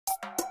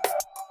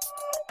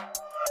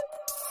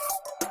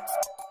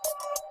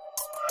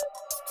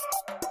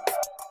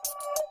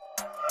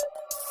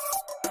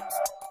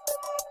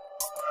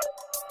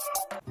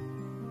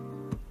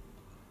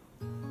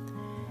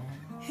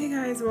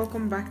guys,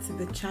 welcome back to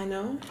the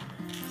channel.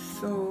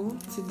 So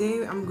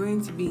today I'm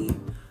going to be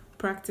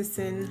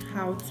practicing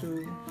how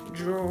to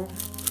draw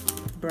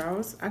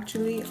brows.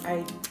 Actually,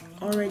 I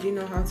already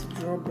know how to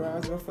draw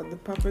brows, but for the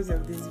purpose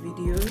of this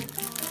video,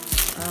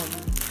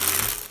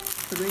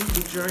 we're going to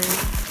be drawing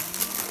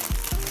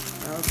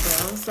our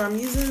brows. So I'm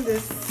using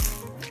this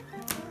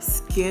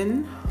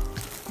skin.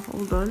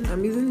 Hold on,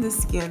 I'm using this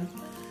skin.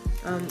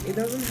 It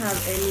doesn't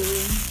have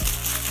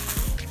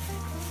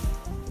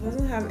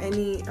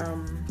any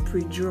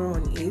pre-draw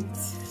on it,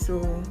 so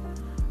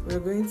we're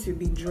going to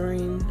be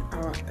drawing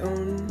our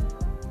own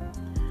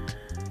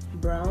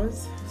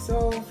brows.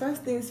 So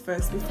first things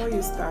first, before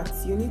you start,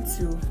 you need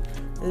to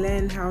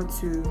learn how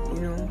to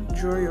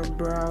draw your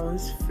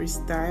brows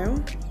freestyle.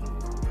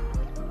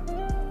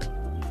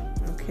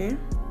 Okay,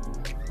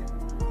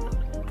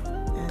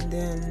 and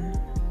then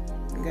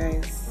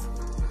guys,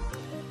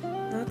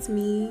 not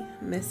me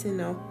messing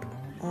up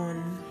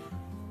on,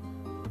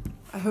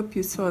 I hope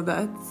you saw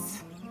that.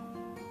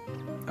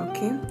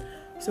 Okay,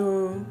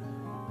 so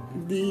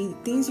the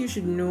things you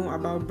should know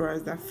about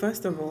brows, that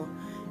first of all,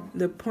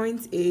 the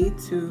point A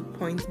to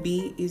point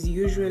B is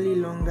usually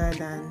longer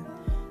than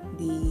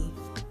the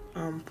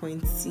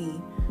point C.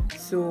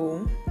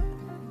 So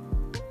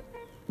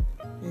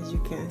as you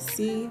can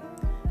see,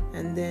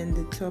 and then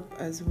the top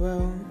as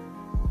well.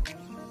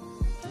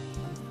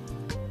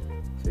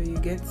 So you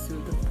get to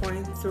the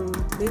point. So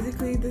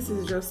basically this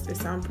is just a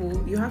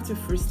sample. You have to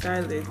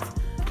freestyle it.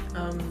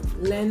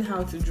 Learn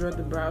how to draw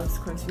the brows,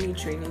 continue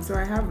training. So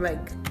I have a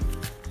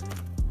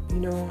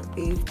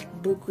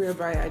book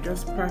whereby I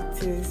just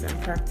practice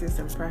and practice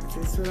and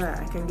practice so that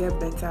I can get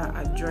better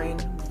at drawing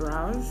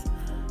brows.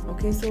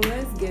 Okay, so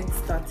let's get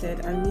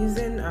started. I'm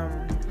using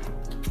a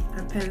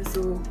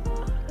pencil,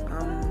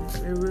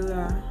 a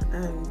ruler,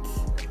 and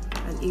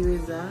an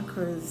eraser,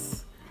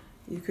 because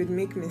you could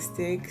make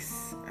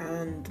mistakes.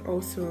 And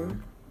also,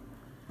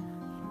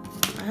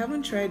 I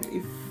haven't tried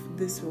if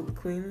this will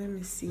clean. Let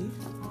me see.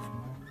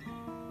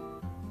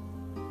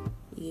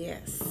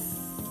 Yes,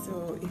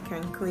 so it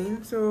can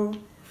clean. So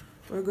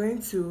we're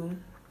going to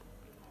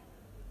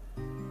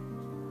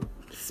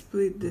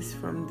split this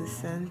from the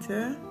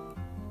center,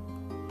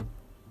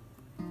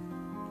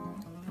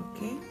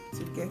 okay,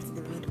 to get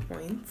the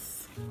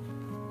midpoints.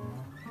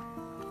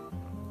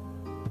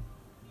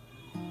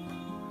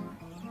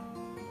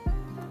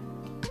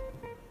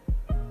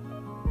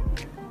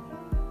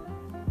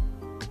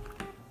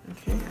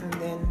 Okay, and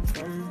then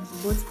from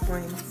both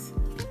points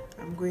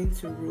I'm going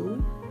to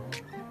rule.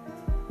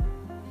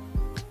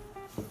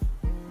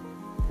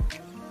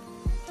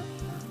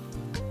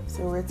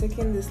 So we're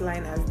taking this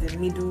line as the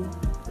middle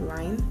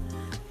line,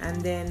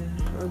 and then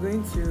we're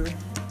going to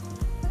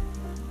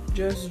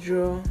just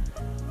draw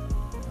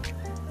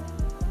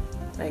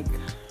like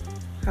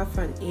half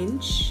an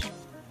inch.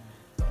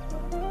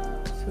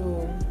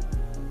 So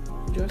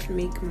just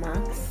make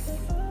marks,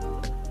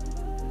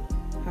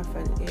 half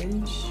an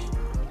inch.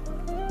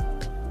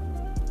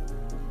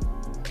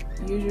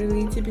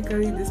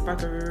 Typically this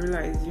part of a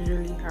ruler is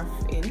usually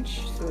half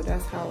inch, so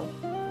that's how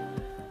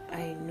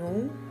I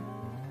know.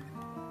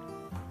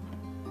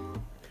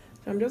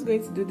 So I'm just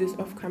going to do this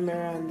off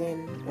camera, and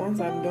then once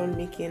I'm done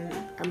making,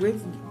 I'm going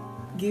to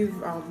give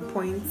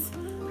points,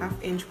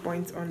 half-inch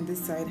points on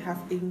this side,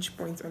 half-inch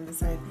points on the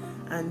side,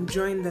 and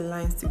join the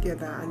lines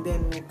together, and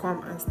then we'll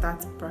come and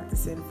start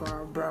practicing for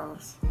our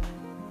brows.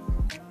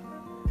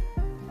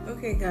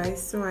 Okay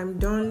guys, so I'm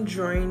done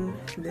drawing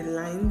the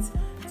lines.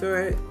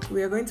 So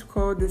we are going to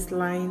call this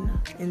line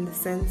in the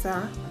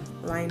center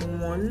line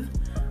 1.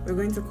 We're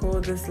going to call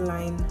this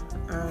line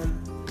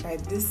by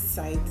this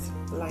side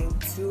line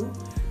 2,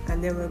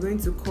 and then we're going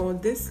to call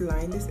this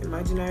line, this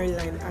imaginary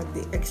line at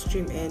the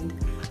extreme end,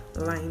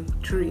 line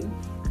 3.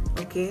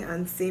 Okay,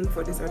 and same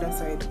for this other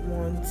side,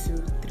 1, 2,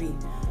 3.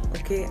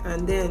 Okay,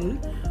 and then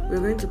we're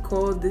going to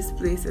call this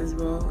place as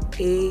well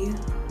A,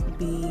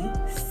 B,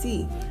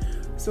 C.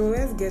 So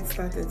let's get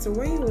started. So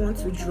when you want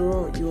to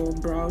draw your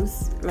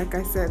brows, like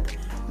I said,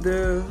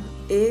 the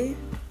A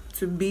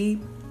to B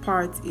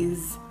part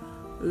is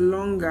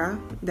longer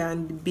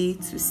than the B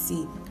to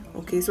C.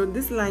 Okay, so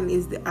this line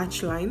is the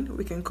arch line.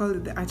 We can call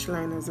it the arch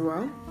line as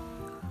well,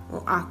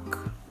 or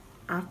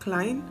arc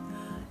line.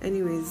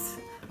 Anyways,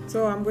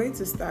 so I'm going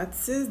to start.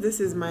 Since this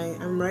is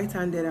I'm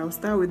right-handed, I'll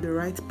start with the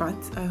right part.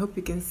 I hope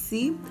you can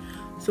see.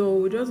 So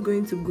we're just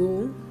going to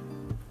go.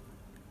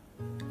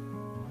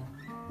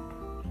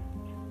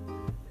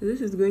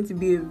 This is going to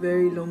be a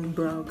very long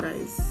brow,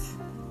 guys.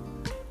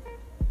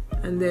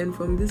 And then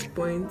from this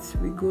point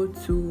we go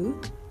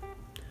to,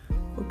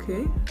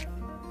 okay,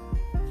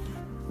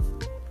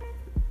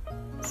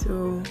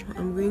 so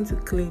I'm going to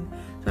clean.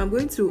 So I'm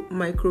going to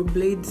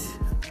microblade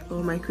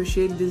or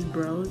microshade these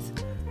brows.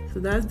 So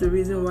that's the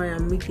reason why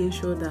I'm making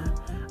sure that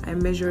I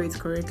measure it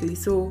correctly.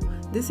 So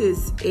this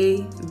is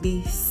A,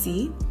 B,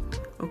 C.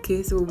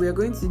 Okay, so we are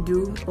going to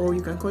do, or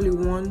you can call it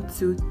 1,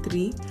 2,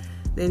 3.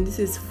 Then this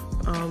is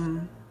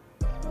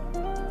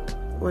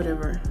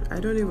whatever, I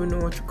don't even know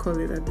what to call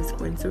it at this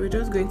point. So we're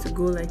just going to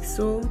go like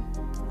so,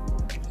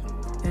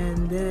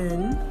 And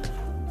then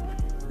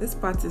this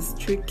part is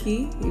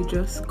tricky. You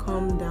just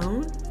come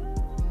down,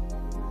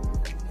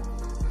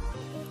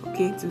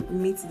 okay, to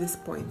meet this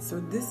point. So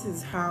this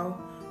is how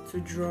to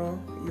draw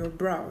your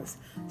brows.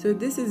 So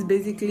this is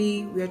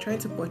basically, we are trying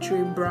to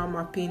portray brow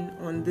mapping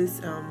on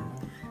this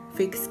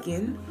fake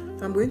skin.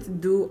 So I'm going to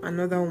do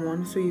another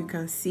one so you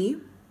can see.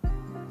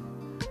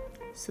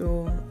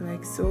 So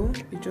like so,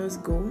 you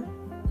just go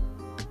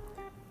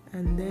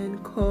and then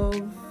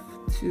curve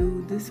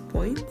to this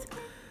point,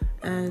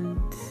 and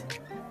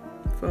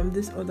from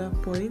this other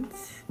point.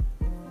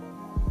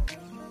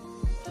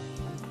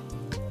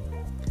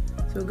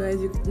 So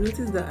guys, you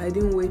notice that I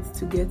didn't wait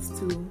to get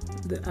to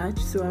the arch,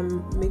 so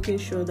I'm making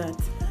sure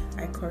that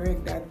I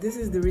correct that. This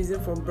is the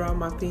reason for brow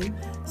mapping,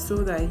 so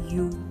that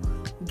you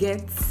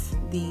get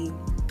the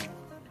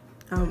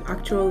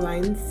actual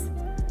lines,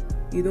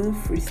 you don't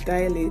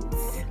freestyle it.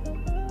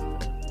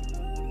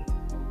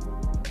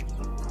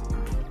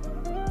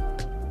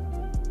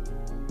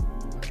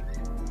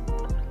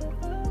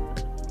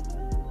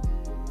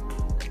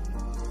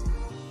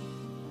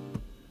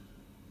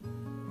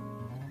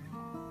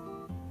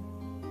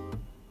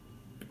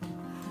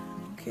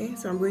 Okay,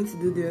 so I'm going to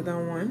do the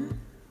other one.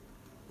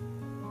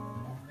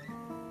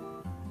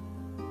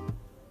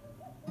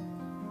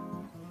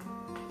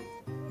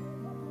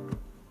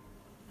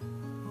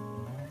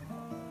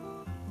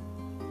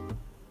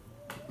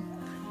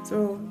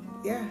 So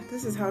yeah,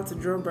 this is how to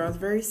draw brows.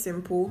 Very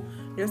simple.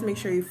 Just make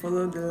sure you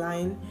follow the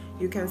line.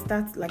 You can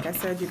start, like I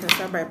said, you can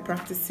start by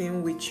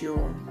practicing with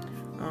your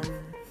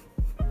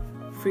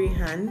free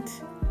hand,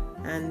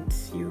 and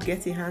you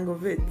get a hang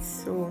of it.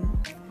 So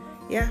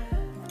yeah,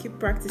 keep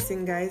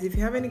practicing, guys. If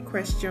you have any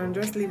question,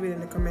 just leave it in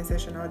the comment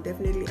section. I'll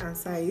definitely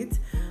answer it.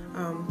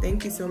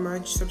 Thank you so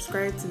much.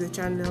 Subscribe to the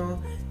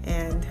channel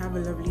and have a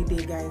lovely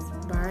day, guys.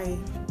 Bye.